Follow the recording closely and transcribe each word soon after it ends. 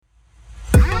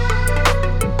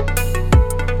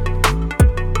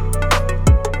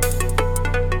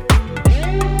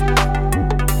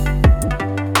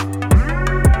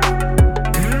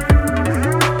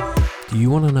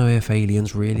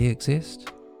aliens really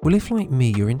exist? Well, if like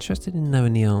me, you're interested in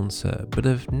knowing the answer, but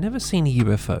have never seen a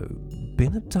UFO,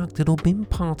 been abducted or been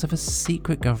part of a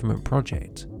secret government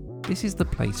project, this is the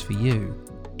place for you.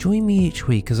 Join me each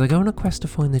week as I go on a quest to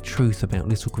find the truth about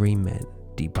little green men,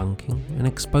 debunking and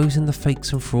exposing the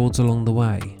fakes and frauds along the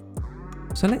way.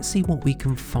 So let's see what we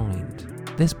can find.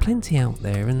 There's plenty out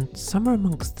there, and somewhere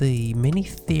amongst the many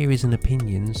theories and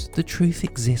opinions, the truth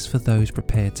exists for those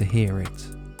prepared to hear it.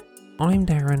 I'm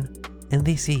Darren, and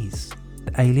this is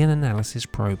the Alien Analysis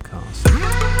Probecast.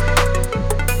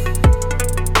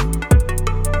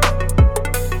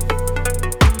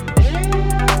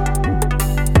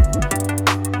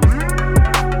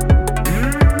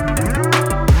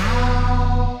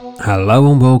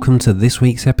 Hello and welcome to this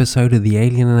week's episode of the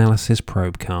Alien Analysis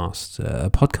Probecast, a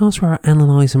podcast where I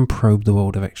analyse and probe the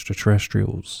world of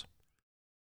extraterrestrials.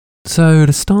 So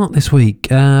to start this week,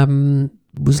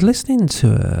 was listening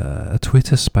to a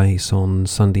Twitter space on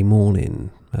Sunday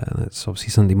morning. That's obviously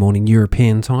Sunday morning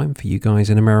European time. For you guys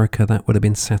in America, that would have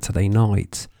been Saturday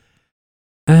night.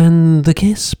 And the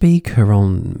guest speaker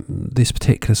on this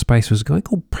particular space was a guy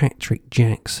called Patrick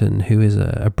Jackson, who is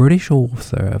a British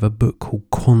author of a book called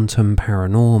Quantum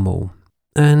Paranormal.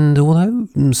 And although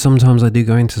sometimes I do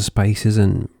go into spaces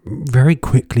and very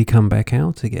quickly come back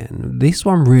out again, this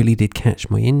one really did catch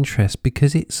my interest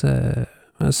because it's a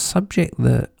subject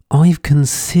that I've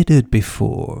considered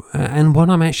before, and one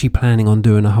I'm actually planning on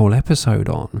doing a whole episode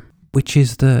on, which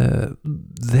is there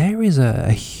is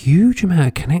a huge amount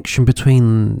of connection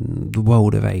between the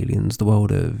world of aliens, the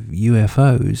world of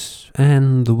UFOs,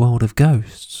 and the world of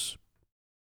ghosts.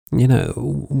 You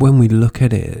know, when we look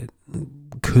at it,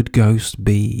 could ghosts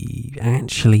be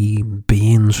actually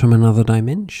beings from another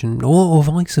dimension, or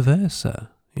vice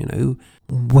versa? You know,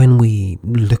 when we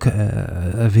look at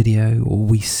a video or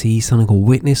we see something or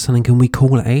witness something, can we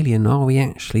call it alien? Are we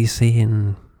actually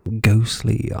seeing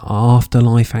ghostly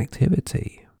afterlife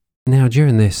activity? Now,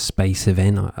 during this space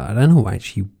event, I don't know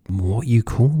actually what you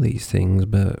call these things,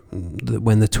 but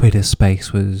when the Twitter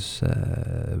space was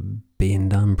being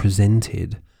done,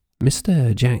 presented,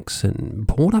 Mr. Jackson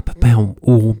brought up about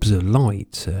orbs of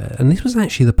light, and this was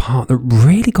actually the part that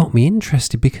really got me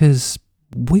interested, because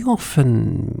we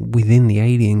often, within the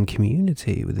alien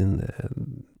community, within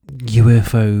the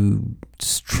UFO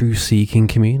truth-seeking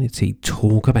community,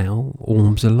 talk about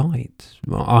orbs of light.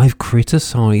 I've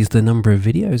criticised the number of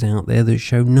videos out there that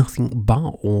show nothing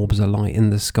but orbs of light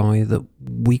in the sky that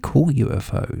we call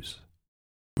UFOs.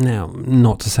 Now,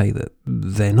 not to say that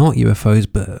they're not UFOs,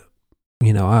 but,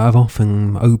 you know, I've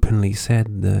often openly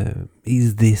said,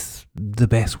 is this the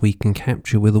best we can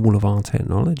capture with all of our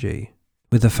technology?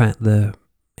 With the fact that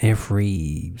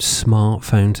every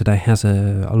smartphone today has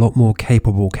a lot more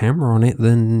capable camera on it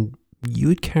than you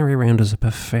would carry around as a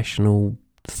professional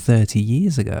 30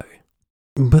 years ago.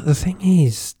 But the thing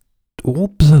is,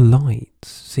 orbs of light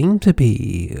seem to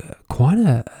be quite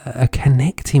a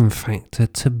connecting factor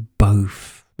to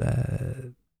both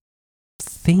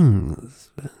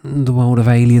things, the world of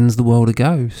aliens, the world of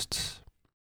ghosts.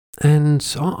 And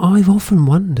I've often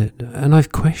wondered, and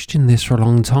I've questioned this for a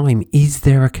long time, is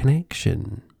there a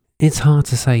connection? It's hard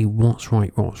to say what's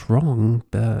right, what's wrong,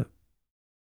 but,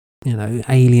 you know,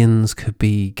 aliens could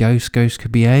be ghosts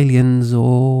could be aliens,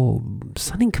 or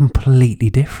something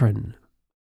completely different.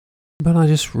 But I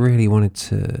just really wanted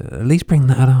to at least bring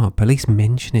that up, at least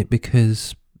mention it,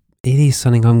 because it is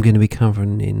something I'm going to be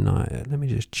covering in, let me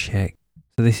just check.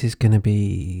 So this is going to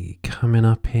be coming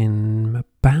up in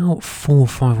about 4 or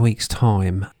 5 weeks'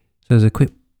 time. So there's a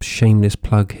quick shameless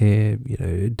plug here. You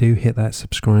know, do hit that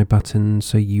subscribe button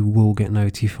so you will get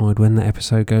notified when the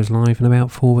episode goes live in about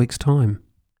 4 weeks' time.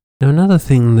 Now, another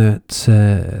thing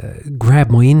that grabbed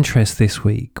my interest this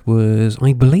week was,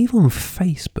 I believe, on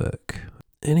Facebook,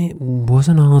 and it was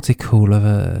an article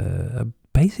of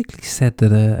basically said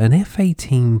that an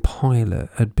F-18 pilot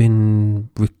had been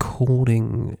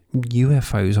recording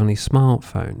UFOs on his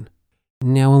smartphone.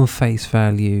 Now, on face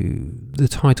value, the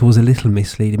title was a little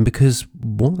misleading, because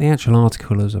what the actual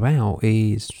article is about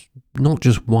is not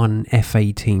just one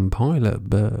F-18 pilot,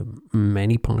 but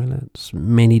many pilots,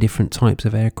 many different types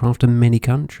of aircraft, and many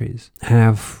countries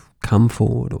have come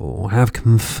forward or have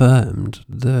confirmed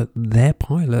that their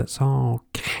pilots are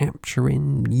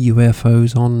capturing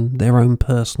UFOs on their own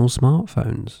personal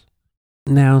smartphones.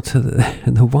 Now, to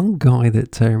the one guy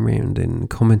that turned around and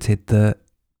commented that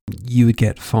you would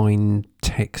get fined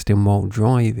texting while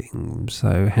driving,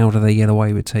 so how do they get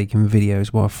away with taking videos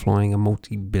while flying a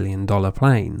multi-billion-dollar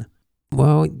plane?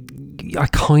 Well, I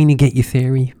kind of get your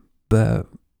theory, but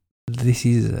this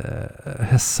is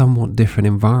a somewhat different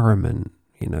environment.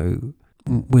 You know,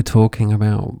 we're talking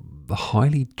about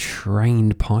highly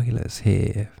trained pilots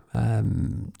here,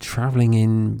 travelling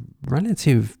in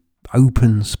relative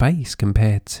open space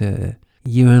compared to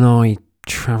you and I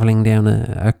travelling down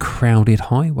a crowded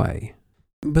highway.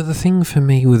 But the thing for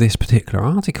me with this particular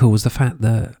article was the fact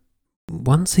that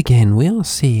once again we are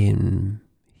seeing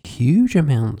huge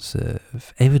amounts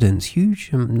of evidence,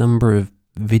 huge number of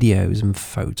videos and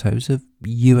photos of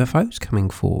UFOs coming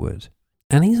forward.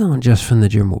 And these aren't just from the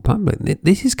general public.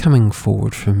 This is coming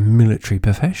forward from military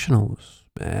professionals.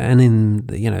 And in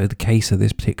the case of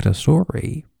this particular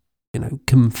story,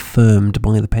 confirmed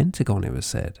by the Pentagon, it was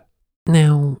said.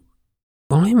 Now,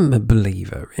 I'm a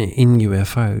believer in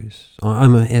UFOs.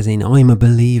 I'm a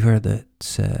believer that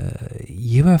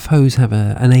UFOs have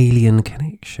an alien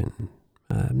connection.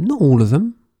 Not all of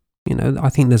them. I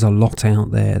think there's a lot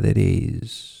out there that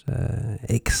is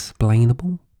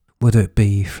explainable, whether it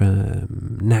be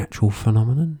from natural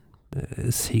phenomenon,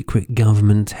 secret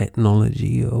government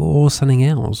technology, or something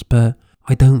else. But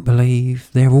I don't believe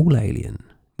they're all alien.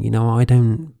 I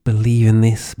don't believe in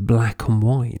this black and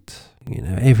white.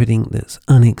 Everything that's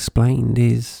unexplained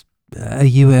is a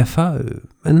UFO.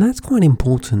 And that's quite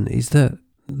important, is that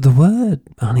the word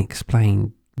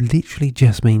unexplained literally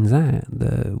just means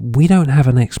that we don't have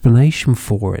an explanation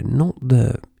for it, not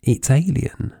that it's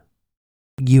alien.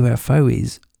 UFO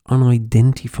is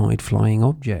unidentified flying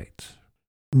object.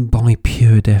 By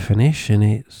pure definition,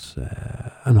 it's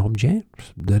an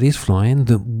object that is flying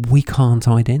that we can't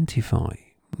identify.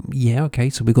 Yeah, okay,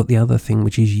 so we've got the other thing,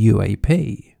 which is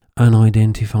UAP,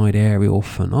 unidentified aerial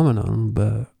phenomenon,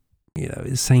 but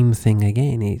same thing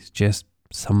again, it's just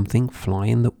something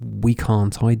flying that we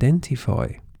can't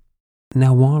identify.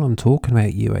 Now, while I'm talking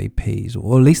about UAPs,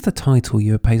 or at least the title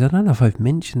UAPs, I don't know if I've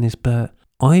mentioned this, but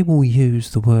I will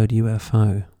use the word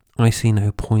UFO. I see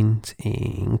no point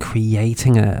in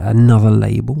creating another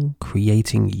label,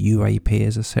 creating UAP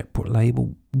as a separate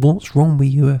label. What's wrong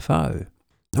with UFO?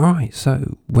 Alright,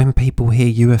 so when people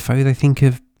hear UFO, they think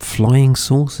of flying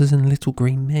saucers and little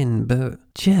green men, but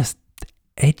just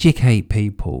educate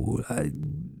people.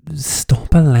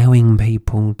 Stop allowing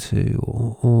people to,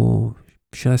 or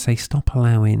should I say, stop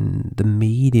allowing the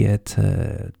media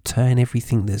to turn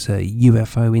everything that's a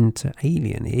UFO into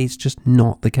alien. It's just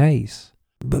not the case.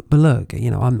 But look,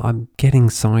 I'm getting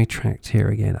sidetracked here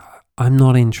again. I'm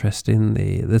not interested in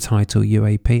the title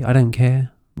UAP. I don't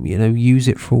care. Use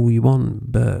it for all you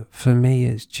want. But for me,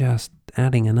 it's just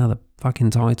adding another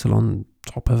fucking title on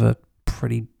top of a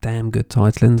pretty damn good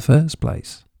title in the first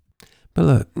place. But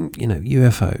look,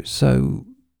 UFOs. So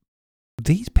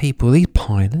these people, these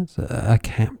pilots are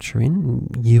capturing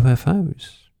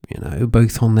UFOs,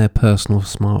 both on their personal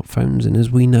smartphones and, as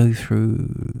we know,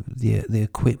 through the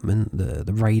equipment,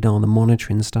 the radar, the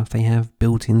monitoring stuff they have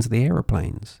built into the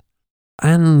aeroplanes.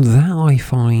 And that I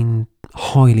find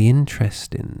highly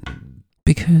interesting,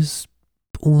 because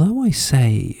although I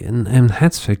say, and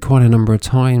had said quite a number of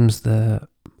times, that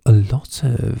a lot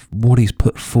of what is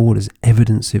put forward as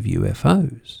evidence of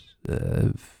UFOs,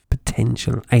 of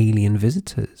potential alien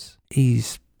visitors,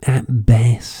 is at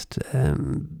best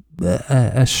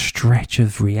a stretch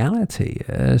of reality,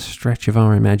 a stretch of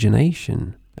our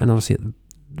imagination, and obviously at the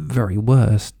very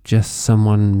worst, just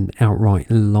someone outright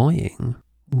lying.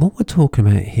 What we're talking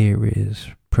about here is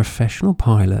professional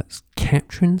pilots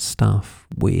capturing stuff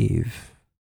with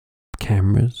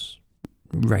cameras,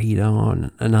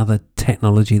 radar, and other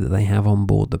technology that they have on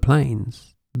board the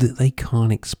planes that they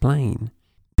can't explain.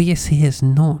 But yes, it's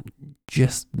not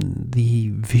just the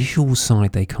visual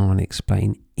side they can't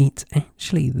explain, it's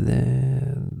actually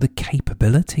the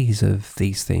capabilities of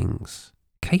these things.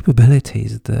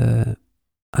 Capabilities that,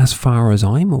 as far as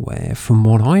I'm aware, from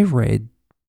what I've read,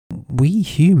 we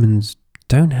humans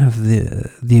don't have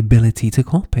the ability to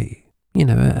copy.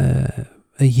 A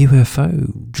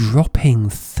UFO dropping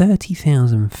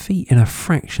 30,000 feet in a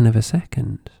fraction of a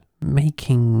second,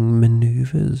 making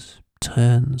maneuvers,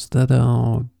 turns that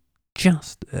are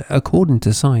just, according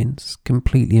to science,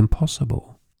 completely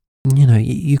impossible.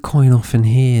 You quite often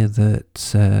hear that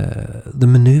the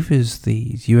maneuvers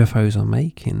these UFOs are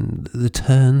making, the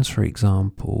turns, for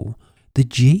example, the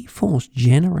G-force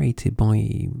generated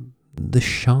by the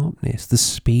sharpness, the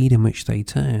speed in which they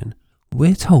turn,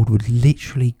 we're told would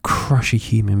literally crush a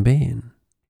human being.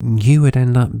 You would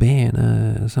end up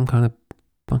being some kind of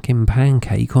fucking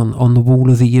pancake on the wall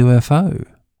of the UFO.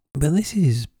 But this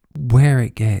is where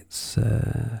it gets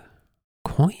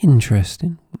quite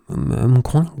interesting and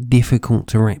quite difficult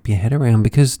to wrap your head around,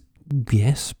 because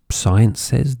yes, science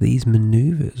says these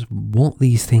maneuvers, what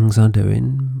these things are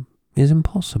doing, is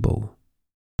impossible.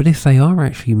 But if they are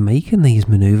actually making these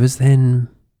maneuvers, then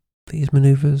these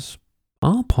maneuvers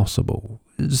are possible.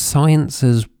 Science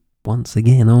has, once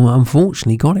again,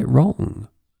 unfortunately got it wrong.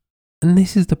 And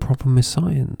this is the problem with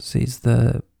science, is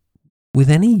that with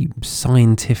any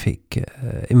scientific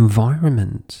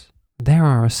environment, there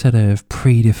are a set of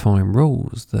predefined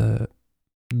rules that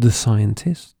the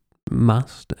scientists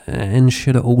must and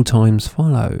should at all times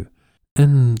follow.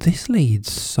 And this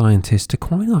leads scientists to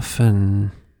quite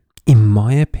often, in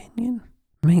my opinion,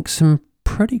 make some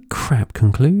pretty crap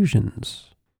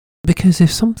conclusions. Because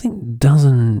if something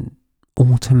doesn't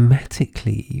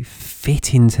automatically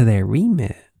fit into their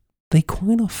remit, they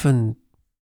quite often,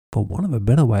 for want of a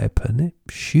better way of putting it,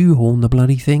 shoehorn the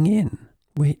bloody thing in,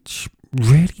 which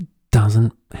really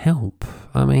doesn't help.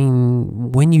 I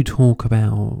mean, when you talk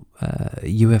about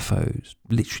UFOs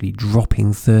literally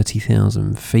dropping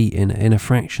 30,000 feet in a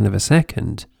fraction of a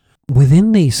second,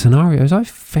 within these scenarios, I've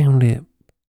found it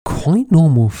quite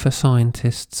normal for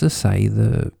scientists to say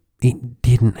that it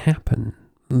didn't happen.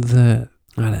 That,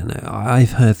 I don't know,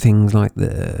 I've heard things like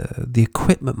the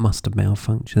equipment must have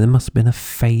malfunctioned. There must have been a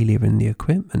failure in the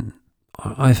equipment.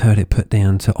 I've heard it put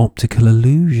down to optical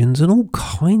illusions and all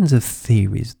kinds of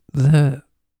theories that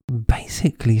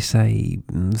basically say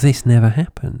this never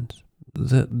happened,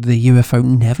 that the UFO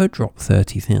never dropped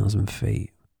 30,000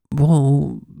 feet.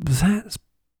 Well, that's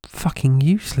fucking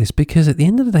useless, because at the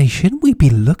end of the day, shouldn't we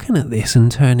be looking at this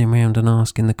and turning around and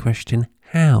asking the question,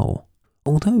 how?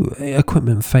 Although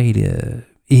equipment failure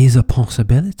is a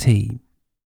possibility,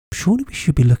 surely we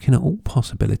should be looking at all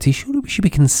possibilities. Surely we should be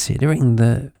considering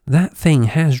that that thing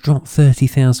has dropped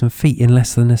 30,000 feet in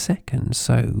less than a second.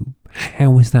 So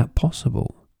how is that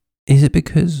possible? Is it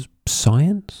because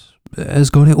science has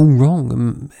got it all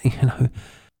wrong?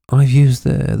 I've used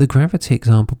the gravity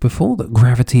example before, that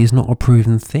gravity is not a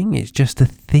proven thing. It's just a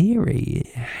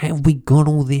theory. Have we got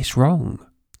all this wrong?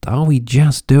 Are we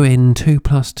just doing 2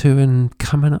 + 2 and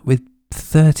coming up with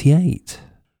 38?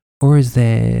 Or is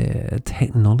there a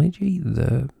technology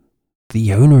that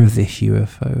the owner of this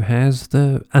UFO has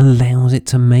that allows it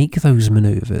to make those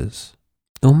maneuvers?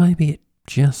 Or maybe it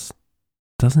just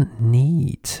doesn't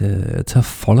need to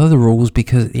follow the rules,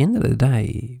 because at the end of the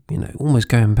day, almost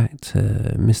going back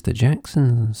to Mr.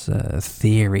 Jackson's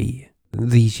theory,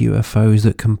 these UFOs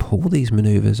that can pull these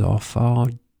maneuvers off are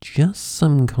just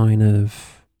some kind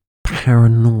of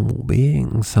paranormal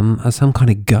being, some kind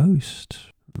of ghost,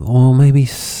 or maybe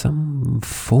some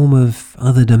form of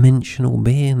other dimensional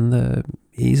being that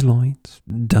is light,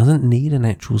 doesn't need an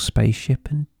actual spaceship,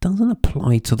 and doesn't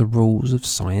apply to the rules of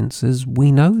science as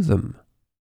we know them.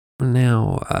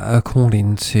 Now,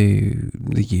 according to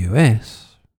the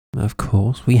US, of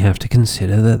course, we have to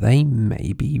consider that they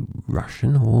may be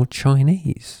Russian or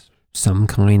Chinese. Some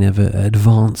kind of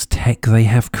advanced tech they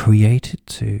have created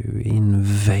to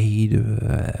invade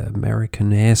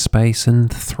American airspace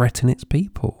and threaten its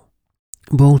people.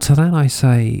 Well, to that I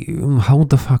say, hold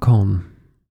the fuck on.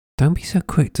 Don't be so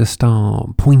quick to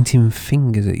start pointing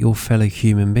fingers at your fellow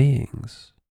human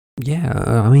beings. Yeah,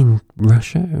 I mean,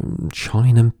 Russia,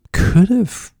 China could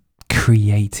have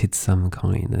created some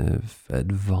kind of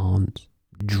advanced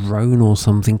drone or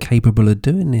something capable of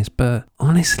doing this, but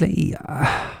honestly,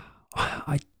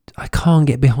 I can't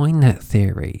get behind that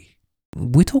theory.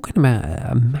 We're talking about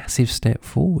a massive step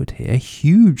forward here, a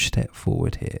huge step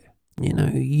forward here.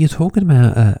 You're talking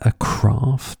about a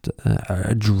craft,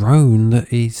 a drone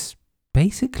that is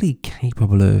basically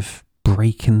capable of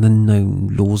breaking the known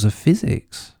laws of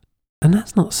physics. And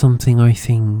that's not something I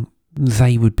think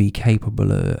they would be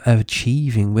capable of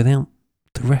achieving without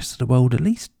the rest of the world at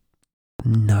least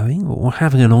knowing or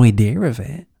having an idea of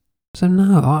it. So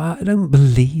no, I don't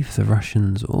believe the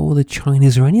Russians or the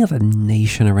Chinese or any other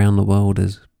nation around the world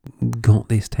has got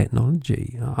this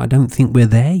technology. I don't think we're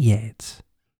there yet.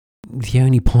 The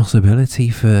only possibility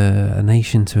for a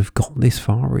nation to have got this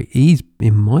far is,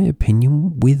 in my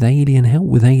opinion, with alien help,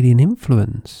 with alien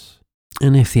influence.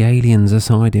 And if the aliens are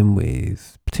siding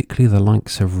with particularly the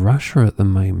likes of Russia at the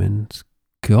moment,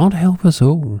 God help us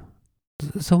all.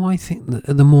 So I think that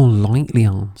the more likely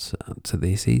answer to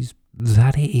this is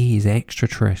that it is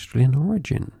extraterrestrial in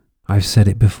origin. I've said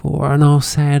it before and I'll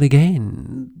say it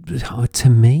again. To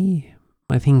me,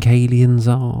 I think aliens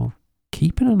are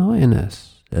keeping an eye on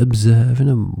us, observing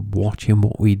and watching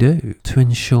what we do to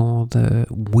ensure that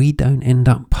we don't end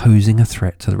up posing a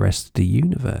threat to the rest of the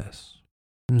universe.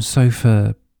 And so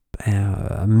for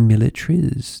our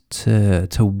militaries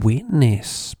to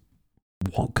witness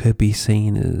what could be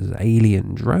seen as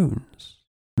alien drones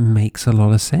makes a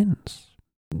lot of sense.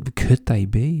 Could they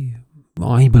be?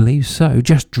 I believe so.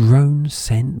 Just drones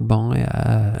sent by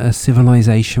a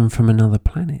civilization from another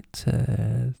planet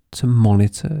to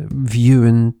monitor, view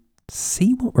and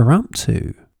see what we're up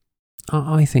to.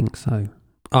 I think so.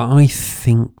 I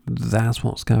think that's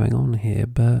what's going on here,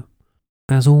 but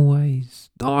as always,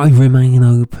 I remain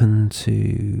open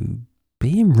to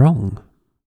being wrong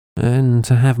and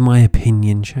to have my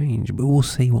opinion change, but we'll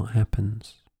see what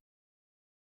happens.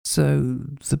 So,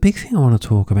 the big thing I want to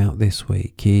talk about this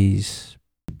week is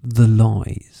the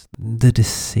lies, the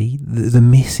deceit, the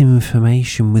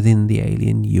misinformation within the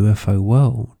alien UFO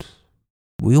world.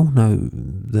 We all know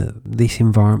that this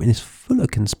environment is full of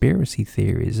conspiracy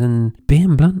theories, and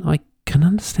being blunt, I can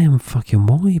understand fucking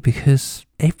why, because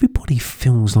everybody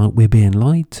feels like we're being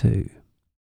lied to.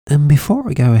 And before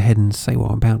I go ahead and say what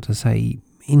I'm about to say,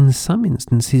 in some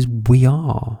instances we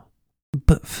are.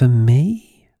 But for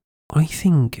me, I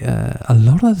think a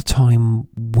lot of the time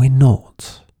we're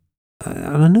not.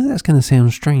 And I know that's going to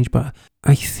sound strange, but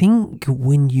I think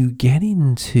when you get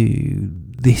into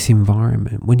this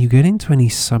environment, when you get into any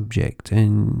subject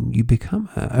and you become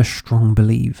a strong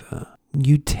believer,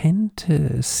 you tend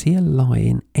to see a lie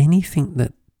in anything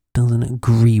that doesn't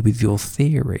agree with your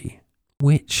theory,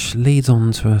 which leads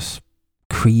on to us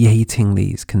creating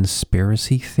these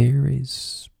conspiracy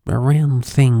theories around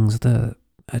things that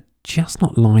are just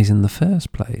not lies in the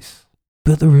first place.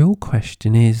 But the real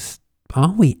question is,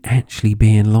 are we actually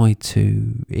being lied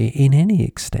to in any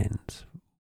extent?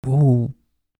 Well,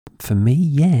 for me,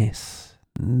 yes.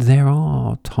 There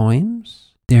are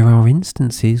times, there are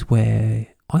instances where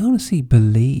I honestly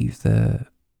believe that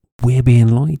we're being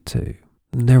lied to.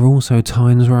 There are also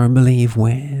times where I believe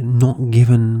we're not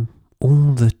given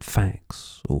all the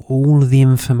facts or all of the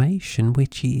information,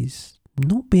 which is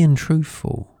not being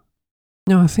truthful.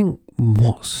 Now, I think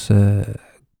what's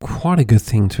quite a good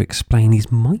thing to explain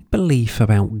is my belief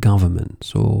about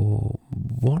governments, or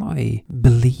what I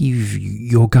believe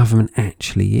your government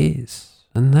actually is.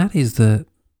 And that is that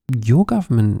your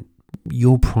government,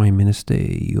 your prime minister,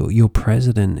 your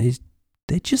president,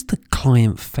 they're just the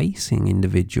client-facing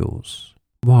individuals,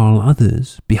 while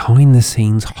others behind the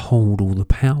scenes hold all the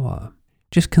power.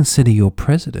 Just consider your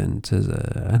president as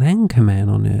an anchorman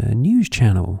on a news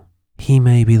channel. He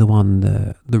may be the one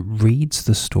that reads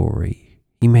the story.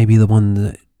 He may be the one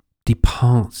that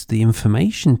departs the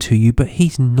information to you, but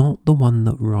he's not the one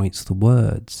that writes the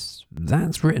words.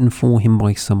 That's written for him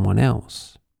by someone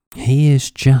else. He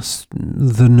is just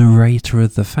the narrator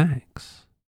of the facts.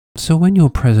 So when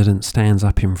your president stands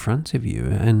up in front of you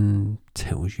and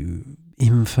tells you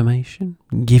information,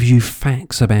 gives you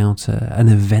facts about an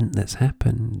event that's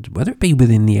happened, whether it be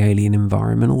within the alien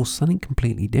environment or something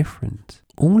completely different,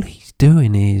 all he's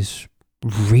doing is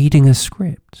reading a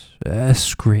script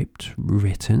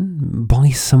written by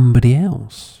somebody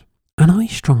else. And I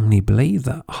strongly believe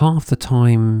that half the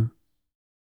time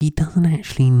he doesn't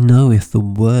actually know if the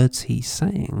words he's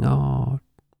saying are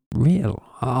real,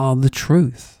 are the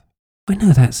truth. I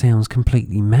know that sounds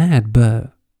completely mad,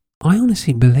 but I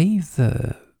honestly believe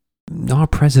that our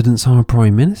presidents, our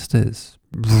prime ministers,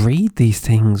 read these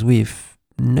things with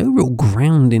no real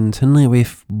grounding to know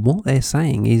if what they're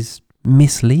saying is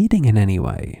misleading in any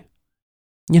way.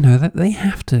 You know, that they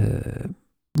have to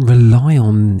rely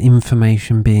on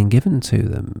information being given to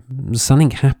them.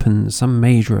 Something happens, some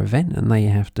major event, and they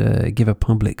have to give a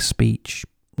public speech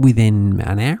within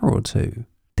an hour or two.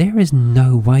 There is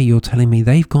no way you're telling me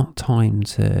they've got time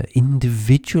to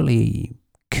individually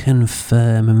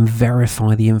confirm and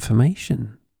verify the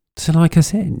information. So like I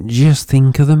said, just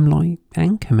think of them like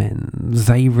anchormen.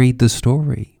 They read the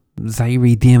story. They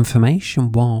read the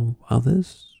information while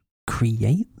others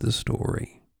create the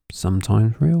story.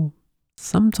 Sometimes real,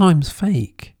 sometimes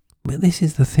fake. But this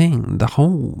is the thing, the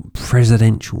whole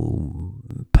presidential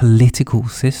political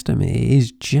system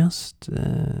is just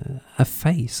a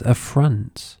face, a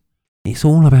front. It's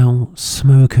all about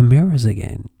smoke and mirrors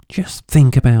again. Just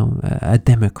think about a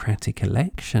democratic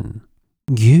election.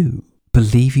 You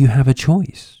believe you have a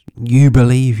choice. You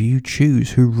believe you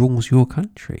choose who rules your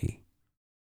country.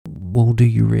 Well, do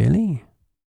you really?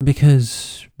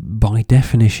 Because by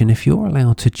definition, if you're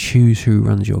allowed to choose who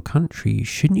runs your country,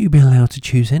 shouldn't you be allowed to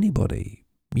choose anybody?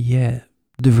 Yeah,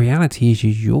 the reality is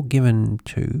you're given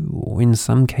 2, or in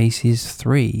some cases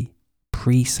 3,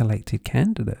 pre-selected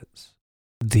candidates.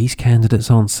 These candidates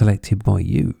aren't selected by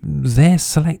you. They're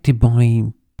selected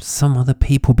by some other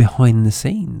people behind the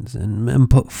scenes and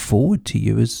put forward to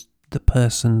you as the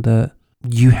person that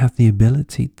you have the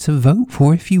ability to vote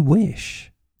for if you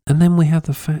wish. And then we have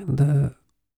the fact that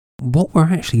what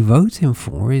we're actually voting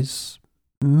for is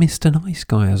Mr. Nice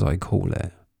Guy, as I call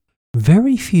it.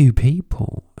 Very few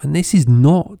people, and this is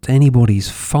not anybody's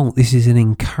fault, this is an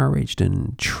encouraged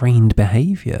and trained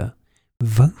behaviour.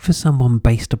 vote for someone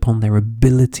based upon their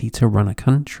ability to run a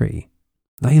country.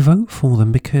 They vote for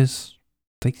them because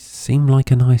they seem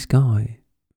like a nice guy,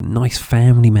 nice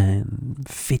family man,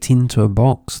 fit into a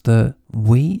box that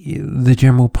we, the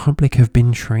general public, have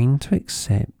been trained to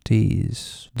accept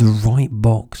is the right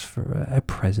box for a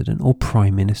president or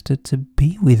prime minister to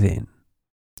be within.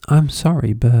 I'm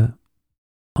sorry, but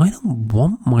I don't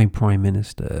want my prime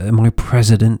minister, my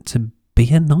president, to be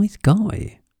a nice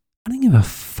guy. I don't give a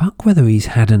fuck whether he's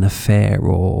had an affair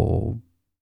or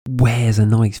wears a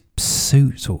nice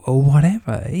suit or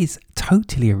whatever. It's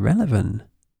totally irrelevant.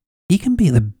 He can be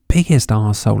the biggest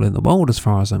arsehole in the world as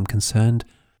far as I'm concerned,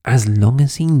 as long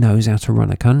as he knows how to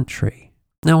run a country.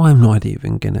 Now, I'm not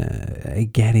even going to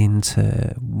get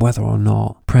into whether or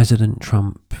not President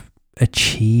Trump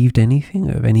achieved anything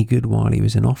of any good while he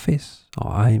was in office.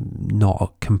 I'm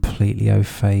not completely au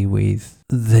fait with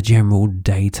the general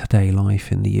day-to-day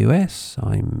life in the US.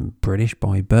 I'm British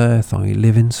by birth. I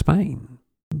live in Spain.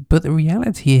 But the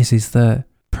reality is that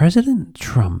President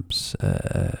Trump's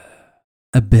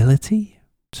ability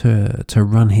to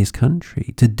run his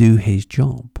country, to do his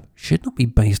job, should not be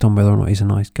based on whether or not he's a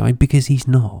nice guy, because he's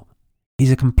not.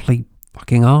 He's a complete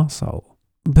fucking arsehole.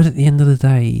 But at the end of the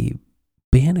day,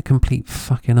 being a complete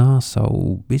fucking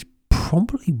arsehole is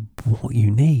probably what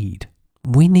you need.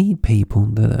 We need people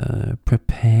that are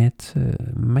prepared to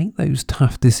make those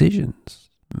tough decisions,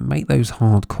 make those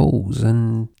hard calls,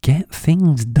 and get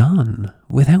things done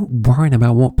without worrying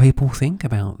about what people think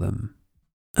about them.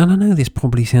 And I know this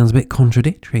probably sounds a bit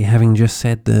contradictory, having just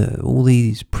said that all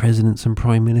these presidents and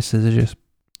prime ministers are just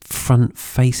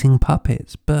front-facing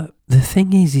puppets, but the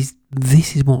thing is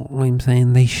this is what I'm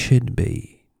saying they should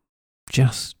be.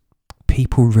 Just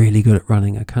people really good at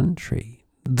running a country.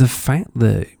 The fact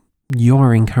that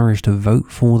you're encouraged to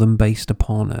vote for them based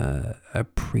upon a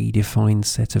predefined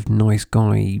set of nice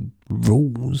guy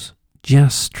rules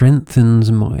just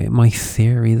strengthens my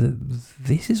theory that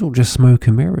this is all just smoke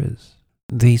and mirrors.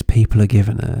 These people are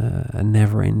given a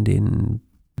never-ending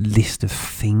list of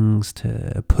things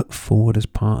to put forward as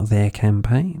part of their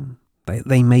campaign.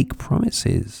 They make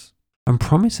promises, and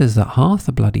promises that half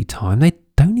the bloody time they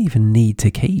don't even need to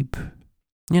keep.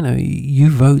 You know, you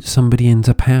vote somebody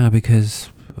into power because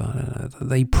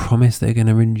they promise they're going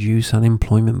to reduce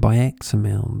unemployment by X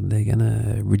amount, they're going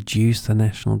to reduce the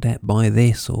national debt by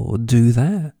this or do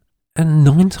that. And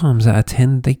 9 times out of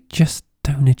 10, they just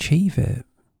don't achieve it.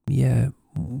 Yeah,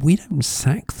 we don't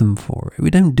sack them for it.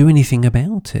 We don't do anything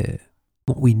about it.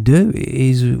 What we do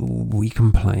is we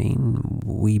complain,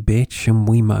 we bitch and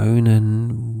we moan,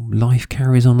 and life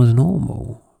carries on as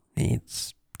normal.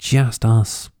 It's just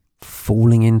us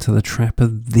falling into the trap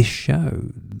of this show,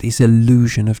 this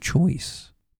illusion of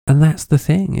choice. And that's the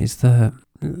thing, is that,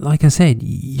 like I said,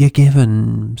 you're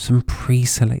given some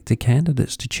pre-selected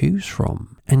candidates to choose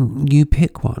from, and you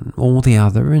pick one or the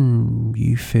other, and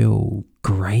you feel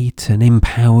great and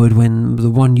empowered when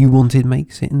the one you wanted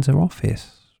makes it into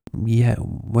office. Yeah,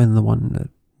 when the one that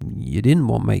you didn't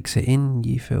want makes it in,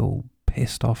 you feel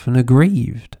pissed off and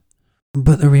aggrieved.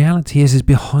 But the reality is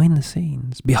behind the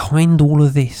scenes, behind all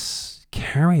of this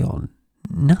carry on,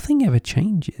 nothing ever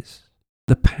changes.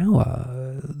 The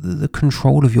power, the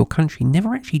control of your country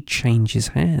never actually changes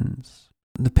hands.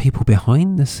 The people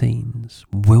behind the scenes,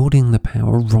 wielding the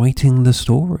power, writing the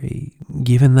story,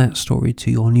 giving that story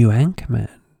to your new anchorman,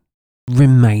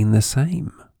 remain the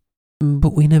same.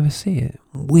 But we never see it.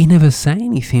 We never say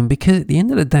anything, because at the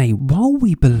end of the day, while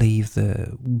we believe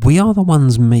that we are the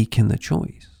ones making the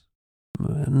choice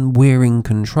and we're in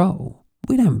control,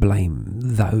 we don't blame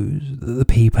the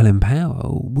people in power.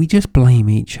 We just blame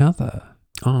each other.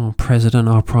 Our president,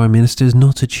 our prime minister is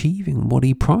not achieving what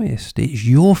he promised. It's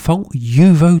your fault.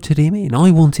 You voted him in.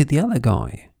 I wanted the other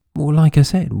guy. Well, like I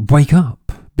said, wake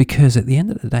up, because at the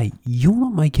end of the day, you're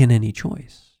not making any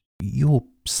choice. You're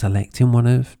selecting one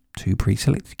of 2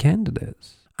 pre-selected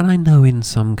candidates. And I know in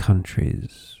some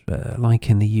countries, like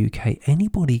in the UK,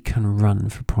 anybody can run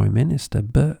for prime minister,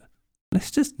 but let's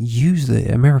just use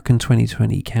the American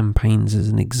 2020 campaigns as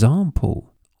an example.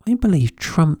 I believe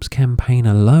Trump's campaign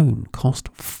alone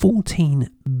cost $14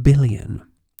 billion.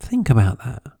 Think about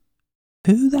that.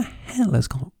 Who the hell has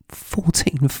got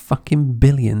 14 fucking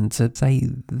billion to say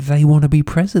they want to be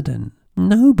president?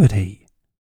 Nobody.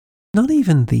 Not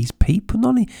even these people,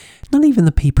 not even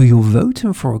the people you're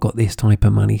voting for have got this type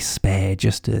of money spare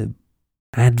just to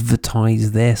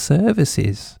advertise their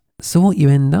services. So what you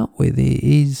end up with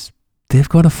is they've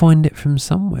got to find it from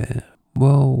somewhere.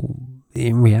 Well,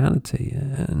 in reality,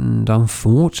 and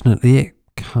unfortunately, it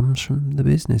comes from the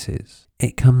businesses.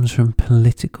 It comes from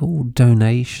political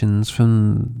donations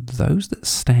from those that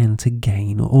stand to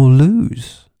gain or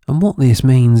lose. And what this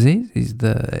means is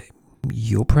that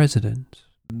your president,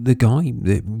 the guy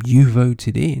that you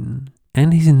voted in,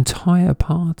 and his entire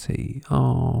party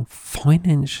are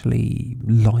financially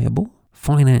liable,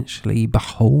 financially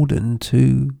beholden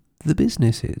to the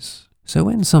businesses. So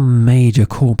when some major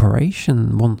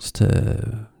corporation wants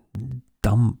to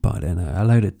dump, I don't know, a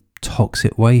load of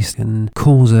toxic waste and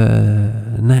cause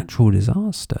a natural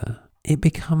disaster, it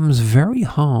becomes very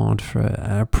hard for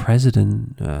a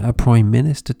president, a prime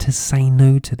minister to say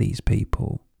no to these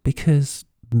people, because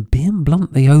being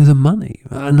blunt, they owe them money,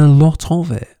 and a lot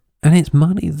of it. And it's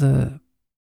money that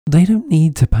they don't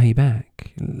need to pay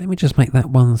back. Let me just make that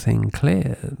one thing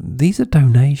clear. These are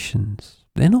donations.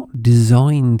 They're not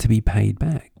designed to be paid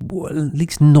back. Well, at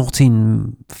least not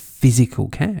in physical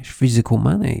cash, physical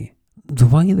money. The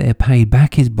way they're paid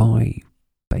back is by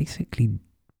basically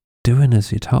doing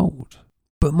as you're told.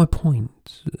 But the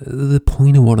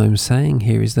point of what I'm saying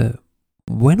here is that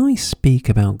when I speak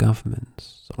about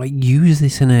governments, I use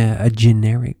this in a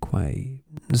generic way.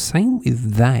 The same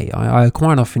with they. I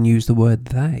quite often use the word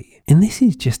they. And this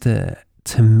is just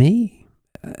to me,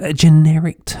 a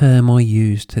generic term I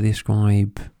use to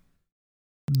describe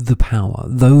the power,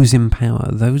 those in power,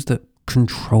 those that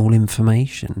control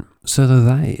information. So the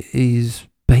they is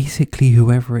basically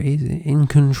whoever it is in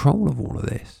control of all of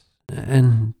this.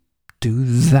 And do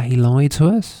they lie to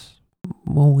us?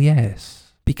 Well,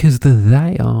 yes. Because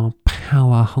they are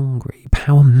power hungry,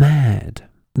 power mad.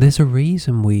 There's a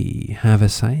reason we have a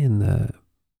saying that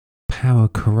power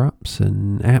corrupts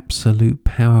and absolute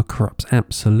power corrupts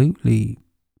absolutely,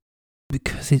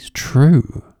 because it's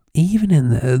true. Even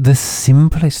in the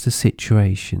simplest of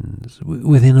situations,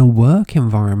 within a work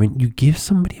environment, you give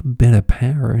somebody a bit of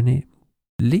power and it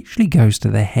literally goes to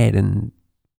their head and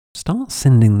starts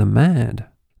sending them mad.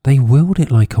 They wield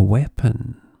it like a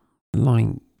weapon, like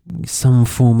some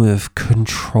form of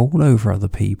control over other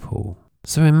people.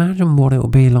 So imagine what it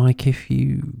would be like if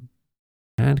you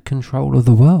had control of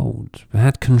the world,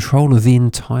 had control of the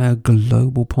entire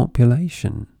global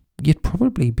population. You'd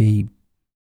probably be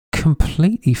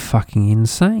completely fucking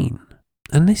insane.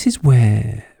 And this is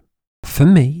where, for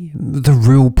me, the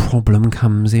real problem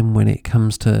comes in when it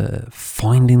comes to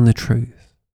finding the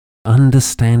truth,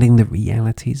 understanding the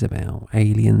realities about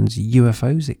aliens,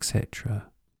 UFOs, etc.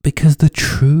 Because the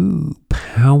true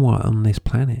power on this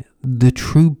planet, the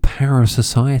true power of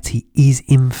society is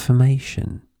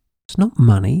information. It's not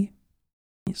money.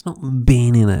 It's not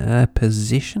being in a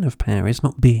position of power. It's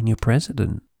not being your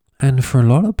president. And for a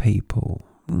lot of people,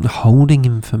 holding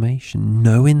information,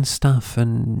 knowing stuff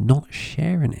and not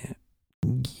sharing it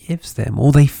gives them,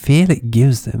 or they feel it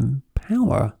gives them,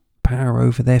 power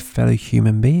over their fellow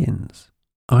human beings.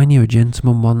 I knew a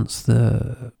gentleman once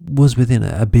that was within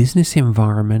a business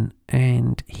environment,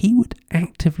 and he would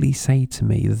actively say to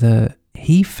me that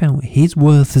he felt his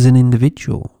worth as an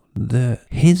individual, that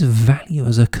his value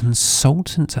as a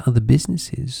consultant to other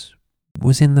businesses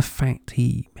was in the fact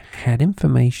he had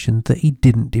information that he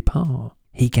didn't depart.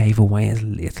 He gave away as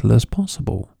little as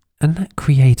possible. And that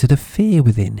created a fear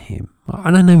within him.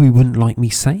 And I know he wouldn't like me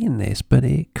saying this, but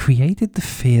it created the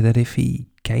fear that if he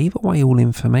gave away all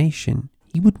information,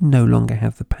 he would no longer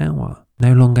have the power.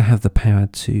 No longer have the power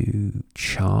to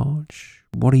charge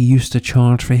what he used to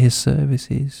charge for his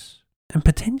services. And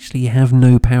potentially have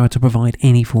no power to provide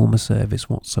any form of service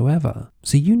whatsoever.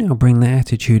 So you now bring that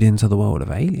attitude into the world of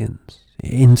aliens,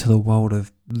 into the world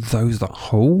of those that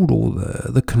hold all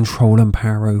the control and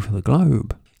power over the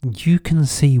globe. You can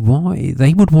see why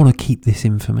they would want to keep this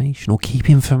information, or keep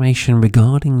information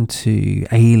regarding to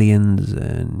aliens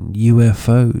and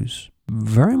UFOs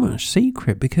very much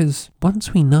secret, because once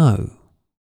the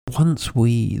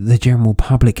general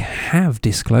public have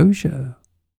disclosure,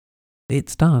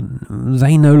 it's done.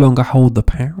 They no longer hold the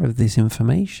power of this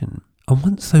information. And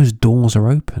once those doors are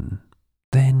open,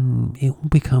 then it all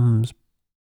becomes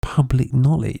public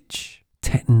knowledge.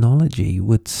 Technology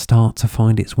would start to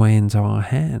find its way into our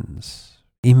hands.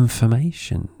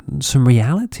 Information, some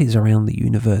realities around the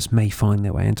universe may find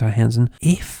their way into our hands. And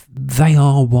if they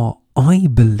are what I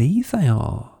believe they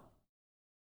are,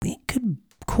 it could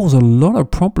cause a lot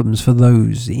of problems for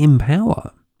those in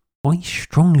power. I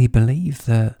strongly believe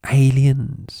that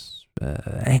aliens,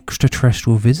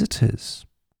 extraterrestrial visitors,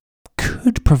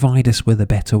 could provide us with a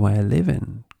better way of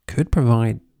living, could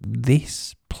provide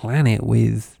this planet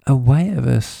with a way of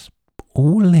us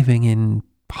all living in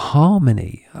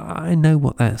harmony. I know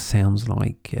what that sounds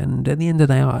like, and at the end of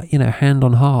the day, hand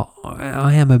on heart,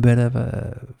 I am a bit of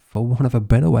a for want of a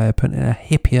better way of putting it, a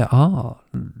hippier art.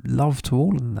 Love to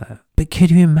all of that. But could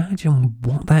you imagine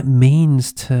what that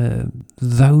means to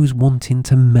those wanting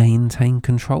to maintain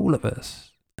control of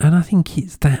us? And I think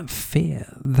it's that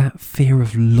fear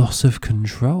of loss of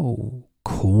control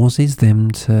causes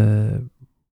them to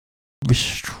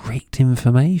restrict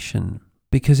information.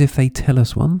 Because if they tell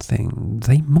us one thing,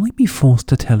 they might be forced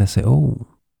to tell us it all.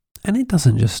 And it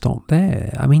doesn't just stop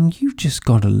there. I mean, you've just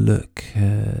got to look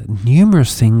at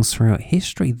numerous things throughout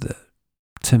history that,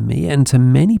 to me and to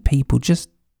many people, just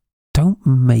don't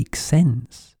make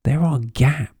sense. There are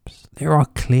gaps. There are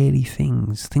clearly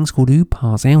things called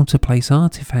UPAs, out of place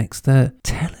artifacts, that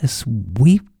tell us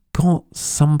we've got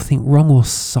something wrong, or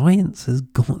science has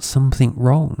got something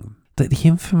wrong. That the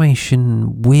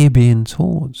information we're being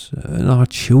taught, and our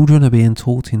children are being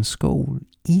taught in school,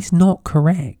 is not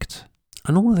correct.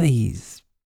 And all these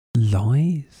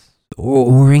lies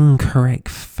or incorrect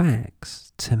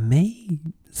facts, to me,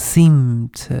 seem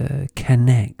to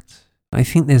connect. I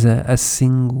think there's a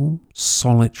single,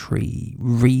 solitary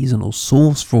reason or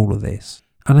source for all of this.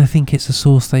 And I think it's a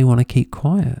source they want to keep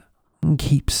quiet and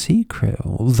keep secret,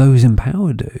 or those in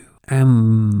power do.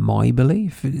 And my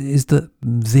belief is that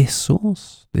this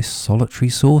source, this solitary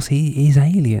source, is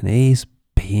alien. It is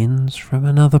beings from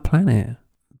another planet.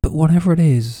 But whatever it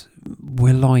is,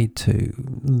 we're lied to.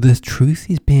 The truth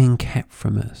is being kept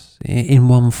from us in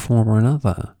one form or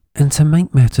another. And to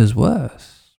make matters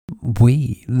worse,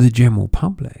 we, the general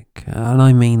public, and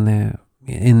I mean that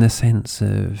in the sense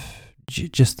of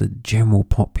just the general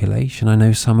population. I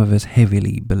know some of us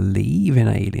heavily believe in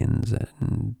aliens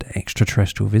and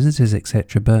extraterrestrial visitors,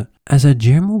 etc. But as a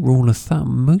general rule of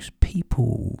thumb, most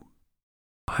people,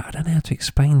 I don't know how to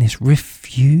explain this,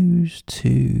 refuse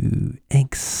to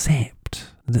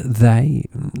accept that they,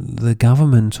 the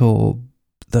government or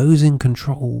those in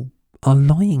control, are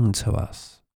lying to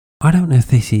us. I don't know if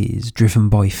this is driven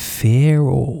by fear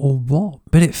or what,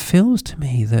 but it feels to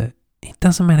me that it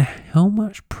doesn't matter how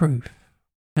much proof,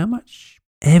 how much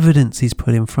evidence is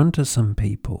put in front of some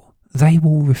people, they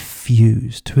will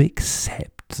refuse to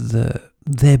accept that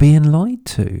they're being lied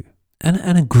to.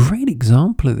 And a great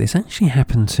example of this actually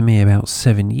happened to me about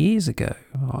 7 years ago.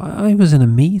 I was in a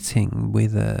meeting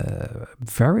with a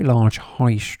very large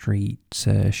high street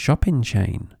shopping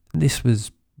chain. This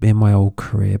was in my old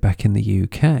career back in the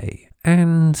UK.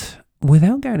 And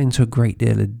without going into a great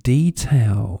deal of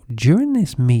detail, during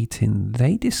this meeting,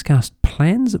 they discussed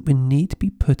plans that would need to be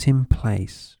put in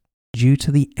place due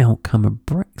to the outcome of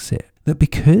Brexit. That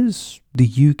because the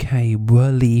UK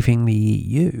were leaving the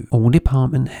EU, all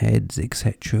department heads,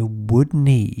 etc., would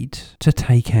need to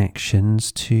take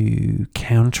actions to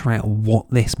counteract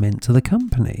what this meant to the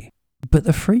company. But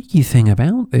the freaky thing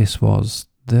about this was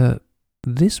that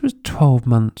this was 12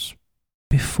 months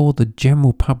before the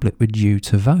general public were due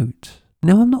to vote.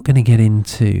 Now, I'm not going to get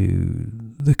into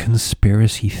the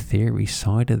conspiracy theory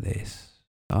side of this.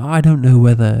 I don't know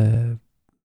whether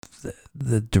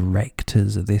the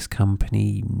directors of this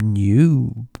company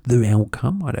knew the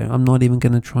outcome. I'm not even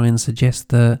going to try and suggest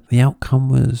that the outcome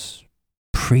was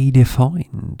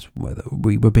predefined, whether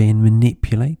we were being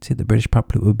manipulated, the British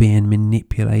public were being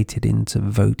manipulated into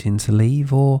voting to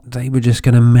leave, or they were just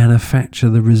going to manufacture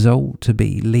the result to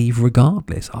be leave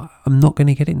regardless. I'm not going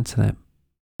to get into that.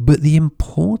 But the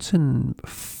important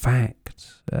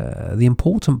fact, the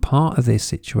important part of this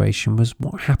situation was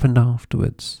what happened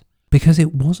afterwards. Because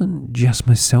it wasn't just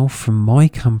myself from my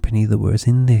company that was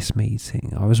in this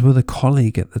meeting. I was with a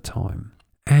colleague at the time.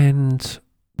 And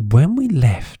when we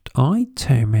left, I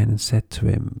turned around and said to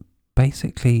him,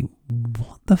 basically,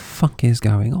 what the fuck is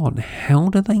going on? How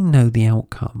do they know the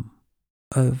outcome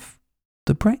of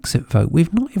the Brexit vote?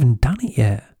 We've not even done it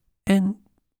yet. And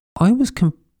I was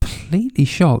completely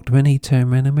shocked when he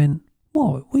turned around and went,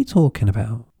 what are we talking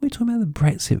about? What are we talking about the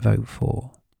Brexit vote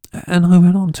for? And I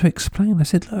went on to explain. I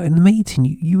said, look, in the meeting,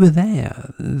 you were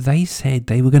there. They said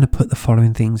they were going to put the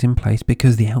following things in place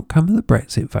because the outcome of the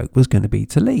Brexit vote was going to be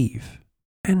to leave.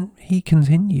 And he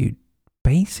continued,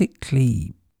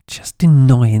 basically just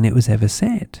denying it was ever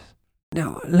said.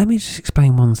 Now, let me just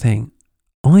explain one thing.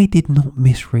 I did not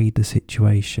misread the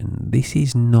situation. This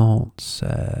is not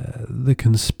the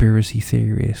conspiracy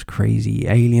theorist, crazy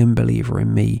alien believer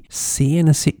in me seeing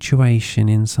a situation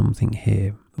in something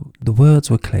here. The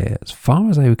words were clear. As far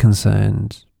as they were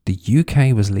concerned, the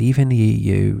UK was leaving the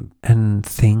EU and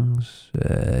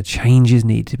changes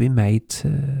needed to be made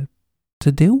to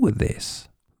deal with this.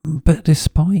 But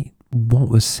despite what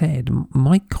was said,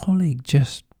 my colleague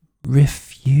just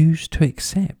refused to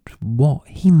accept what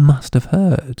he must have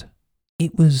heard.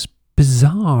 It was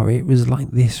bizarre. It was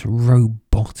like this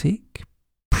robotic,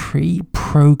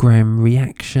 pre-programmed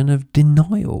reaction of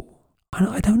denial.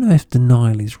 I don't know if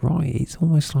denial is right. It's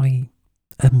almost like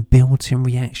a built-in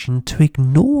reaction to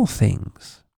ignore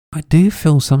things. I do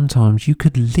feel sometimes you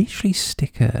could literally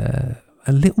stick a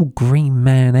little green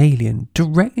man alien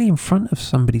directly in front of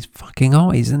somebody's fucking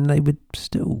eyes and they would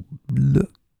still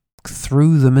look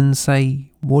through them and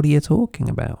say, what are you talking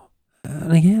about?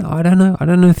 And again, I don't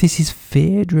know if this is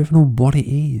fear driven or what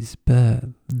it is, but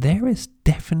there is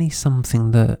definitely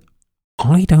something that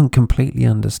I don't completely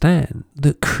understand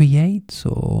that creates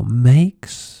or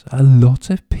makes a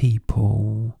lot of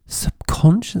people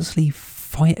subconsciously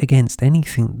fight against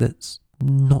anything that's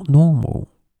not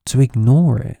normal, to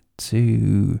ignore it,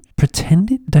 to pretend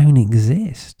it don't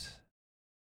exist.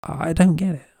 I don't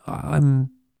get it. I'm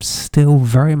still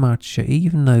very much,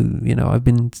 even though, I've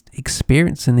been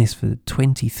experiencing this for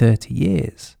 20, 30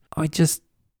 years, I just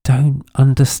don't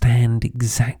understand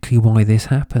exactly why this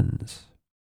happens.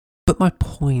 But my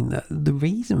point, the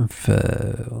reason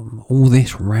for all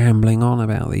this rambling on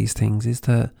about these things is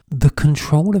that the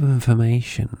control of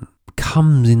information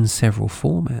comes in several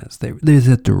formats. There's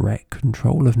a direct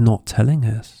control of not telling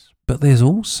us, but there's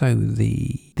also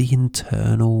the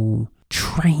internal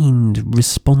trained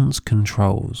response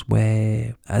controls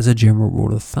where, as a general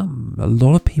rule of thumb, a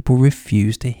lot of people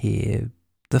refuse to hear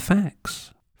the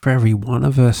facts. For every one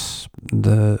of us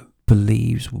that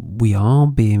believes we are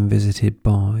being visited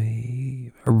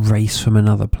by a race from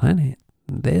another planet,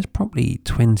 there's probably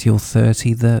 20 or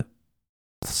 30 that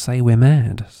say we're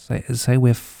mad, say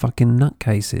we're fucking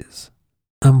nutcases.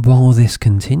 And while this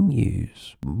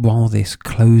continues, while this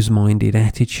close-minded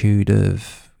attitude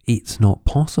of it's not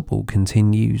possible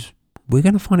continues, we're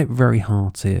going to find it very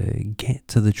hard to get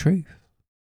to the truth.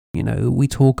 We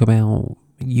talk about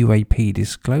UAP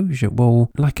disclosure.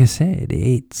 Well, like I said,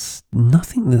 it's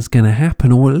nothing that's going to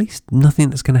happen, or at least nothing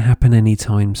that's going to happen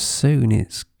anytime soon.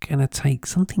 It's going to take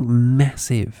something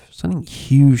massive, something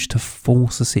huge to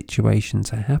force a situation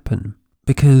to happen.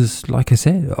 Because, like I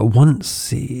said, once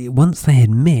they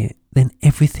admit, then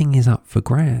everything is up for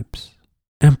grabs.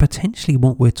 And potentially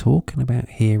what we're talking about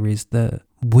here is that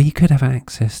we could have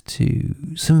access to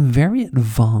some very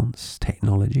advanced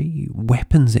technology,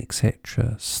 weapons,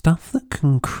 etc. Stuff that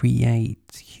can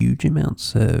create huge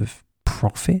amounts of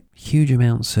profit, huge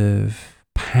amounts of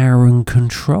power and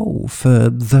control for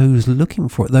those looking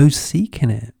for it, those seeking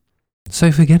it.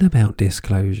 So forget about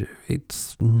disclosure.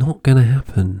 It's not going to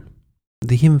happen.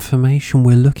 The information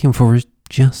we're looking for is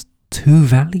just too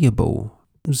valuable.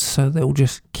 So they'll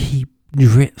just keep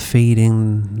drip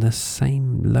feeding the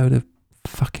same load of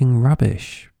fucking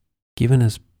rubbish, giving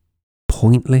us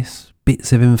pointless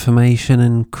bits of information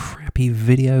and crappy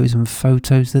videos and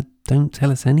photos that don't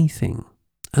tell us anything.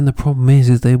 And the problem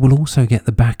is they will also get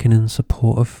the backing and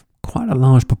support of quite a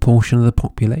large proportion of the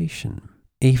population.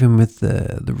 Even with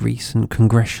the recent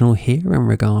congressional hearing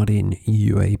regarding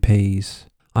UAPs,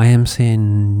 I am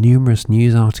seeing numerous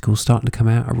news articles starting to come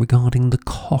out regarding the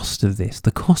cost of this,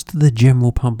 the cost to the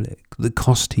general public, the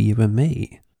cost to you and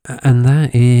me. And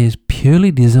that is purely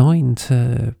designed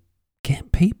to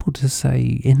get people to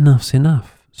say enough's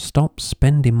enough. Stop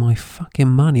spending my fucking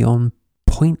money on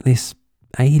pointless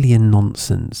alien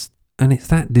nonsense. And it's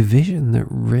that division that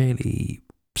really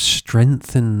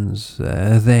strengthens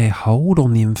their hold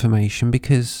on the information,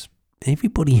 because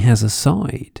everybody has a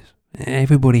side.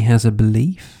 Everybody has a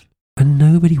belief, and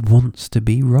nobody wants to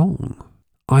be wrong.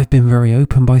 I've been very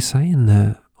open by saying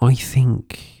that I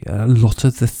think a lot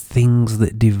of the things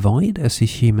that divide us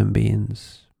as human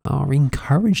beings are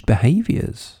encouraged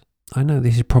behaviours. I know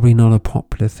this is probably not a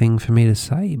popular thing for me to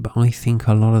say, but I think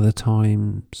a lot of the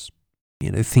times,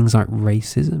 things like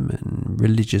racism and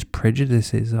religious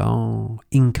prejudices are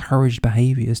encouraged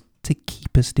behaviours to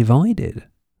keep us divided.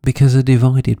 Because a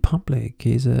divided public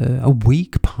is a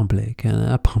weak public,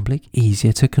 and a public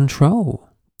easier to control.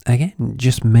 Again,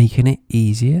 just making it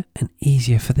easier and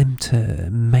easier for them to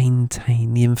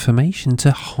maintain the information,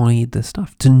 to hide the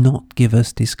stuff, to not give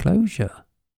us disclosure.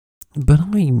 But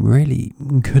I really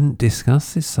couldn't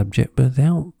discuss this subject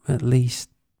without at least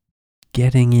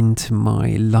getting into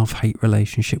my love-hate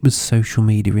relationship with social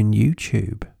media and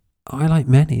YouTube. I, like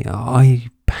many,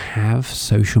 I have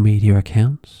social media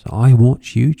accounts. I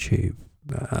watch YouTube.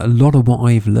 A lot of what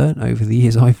I've learnt over the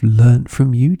years, I've learnt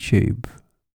from YouTube.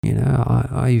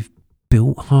 I've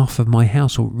built half of my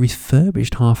house, or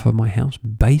refurbished half of my house,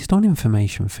 based on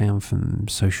information found from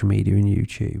social media and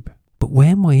YouTube. But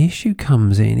where my issue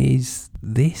comes in is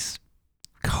this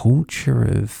culture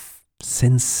of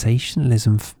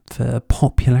sensationalism for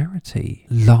popularity,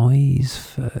 lies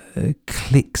for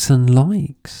clicks and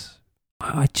likes.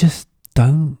 I just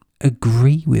don't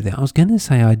agree with it. I was going to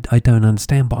say I don't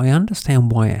understand, but I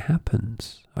understand why it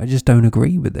happens. I just don't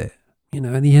agree with it.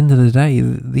 At the end of the day,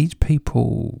 these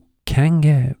people can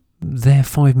get their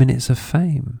 5 minutes of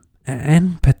fame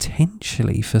and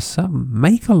potentially, for some,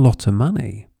 make a lot of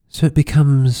money. So it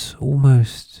becomes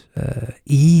almost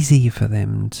easy for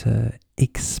them to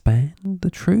expand the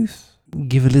truth,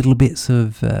 give a little bits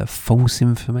of false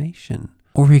information,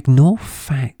 or ignore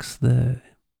facts that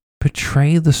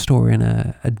portray the story in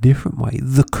a different way,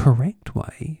 the correct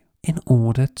way, in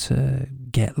order to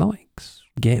get likes,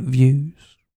 get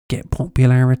views, get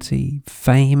popularity,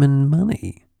 fame and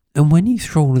money. And when you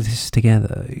throw all of this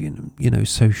together,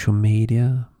 social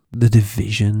media, the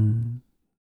division,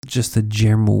 just the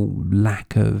general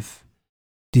lack of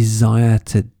desire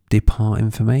to depart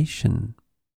information,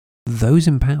 those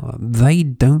in power, they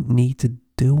don't need to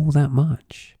do all that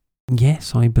much.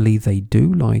 Yes, I believe they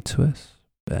do lie to us.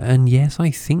 And yes,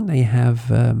 I think they have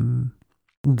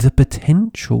the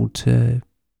potential to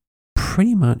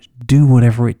pretty much do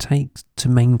whatever it takes to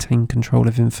maintain control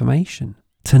of information,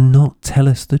 to not tell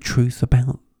us the truth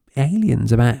about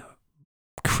aliens, about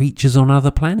creatures on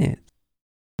other planets.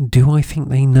 Do I think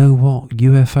they know what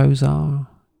UFOs are?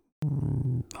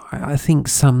 I think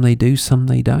some they do, some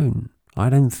they don't. I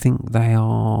don't think they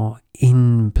are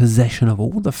in possession of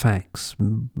all the facts,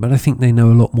 but I think they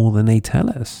know a lot more than they tell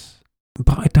us.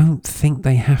 But I don't think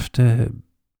they have to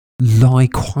lie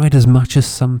quite as much as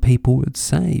some people would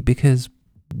say, because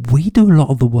we do a lot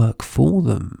of the work for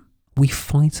them. We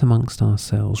fight amongst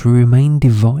ourselves, we remain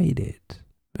divided,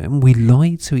 and we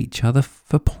lie to each other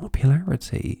for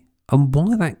popularity. And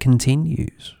why that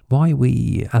continues, why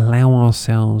we allow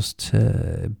ourselves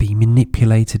to be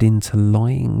manipulated into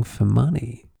lying for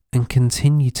money and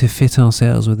continue to fit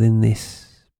ourselves within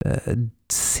this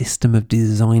system of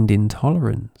designed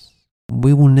intolerance,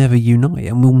 we will never unite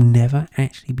and we'll never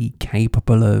actually be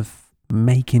capable of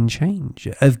making change,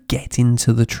 of getting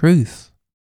to the truth.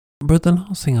 But the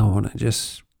last thing I want to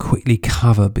just quickly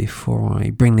cover before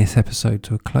I bring this episode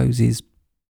to a close is,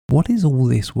 what is all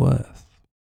this worth?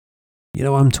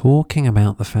 I'm talking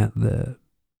about the fact that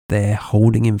they're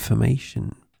holding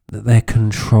information, that they're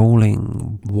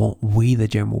controlling what we, the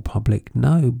general public,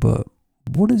 know, but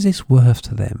what is this worth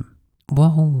to them?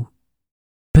 Well,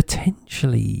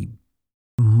 potentially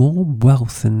more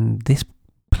wealth than this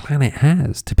planet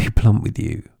has, to be blunt with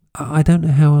you. I don't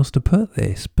know how else to put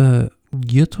this, but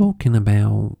you're talking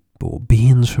about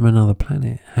beings from another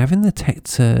planet having the tech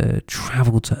to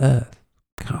travel to Earth,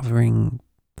 covering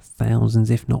thousands,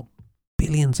 if not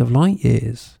billions of light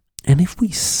years. And if we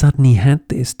suddenly had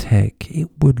this tech, it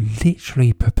would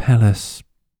literally propel us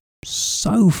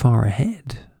so far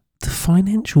ahead. The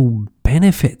financial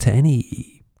benefit to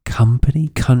any company,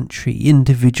 country,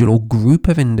 individual, or group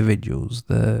of individuals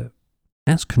that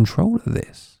has control of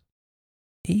this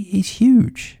is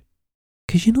huge.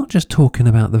 Because you're not just talking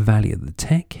about the value of the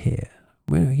tech here.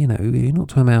 Well, you're not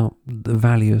talking about the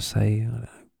value of, say,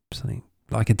 something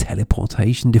like a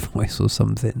teleportation device or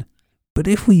something. But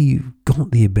if we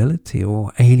got the ability,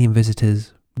 or alien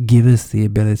visitors give us the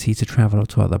ability to travel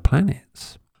to other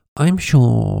planets, I'm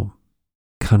sure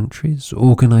countries,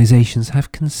 organisations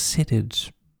have considered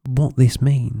what this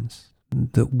means,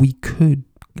 that we could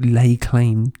lay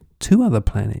claim to other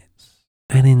planets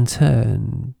and in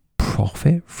turn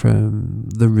profit from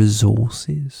the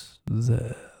resources,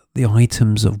 the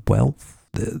items of wealth,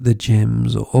 the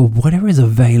gems, or whatever is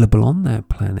available on that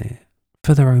planet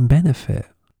for their own benefit.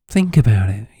 Think about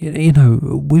it.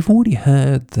 We've already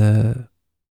heard that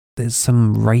there's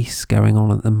some race going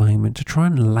on at the moment to try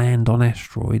and land on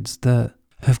asteroids that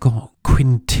have got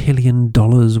quintillion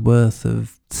dollars worth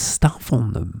of stuff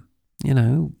on them.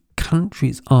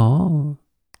 Countries are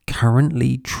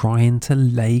currently trying to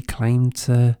lay claim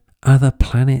to other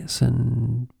planets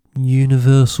and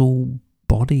universal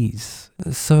bodies.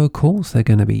 So of course they're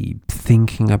going to be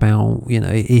thinking about,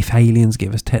 if aliens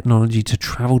give us technology to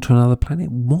travel to another planet,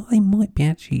 what they might be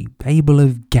actually able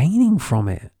of gaining from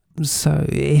it. So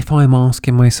if I'm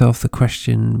asking myself the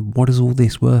question, what is all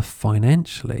this worth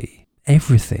financially?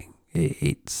 Everything.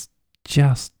 It's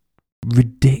just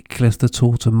ridiculous, the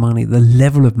sort of money, the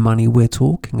level of money we're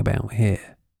talking about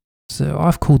here. So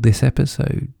I've called this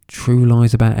episode True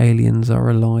Lies About Aliens Are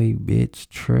a Lie, It's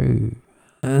True.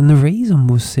 And the reason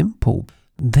was simple.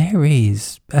 There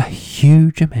is a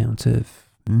huge amount of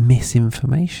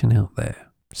misinformation out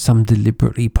there. Some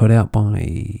deliberately put out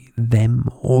by them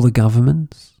or the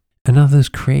governments, and others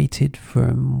created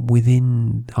from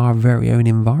within our very own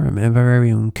environment, our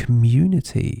very own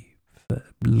community for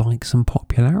likes and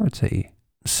popularity.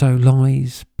 So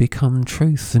lies become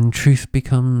truth and truth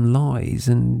become lies,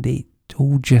 and it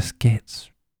all just gets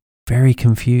very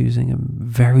confusing and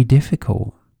very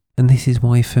difficult. And this is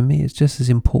why, for me, it's just as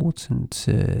important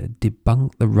to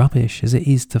debunk the rubbish as it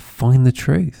is to find the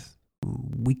truth.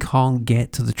 We can't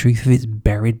get to the truth if it's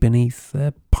buried beneath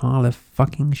a pile of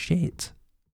fucking shit.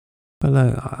 But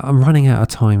look, I'm running out of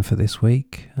time for this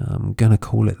week. I'm going to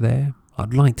call it there.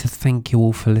 I'd like to thank you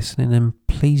all for listening, and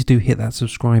please do hit that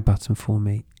subscribe button for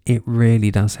me. It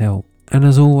really does help. And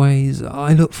as always,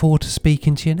 I look forward to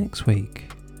speaking to you next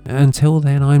week. Until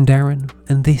then, I'm Darren,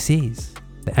 and this is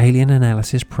the Alien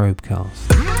Analysis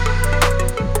Probecast.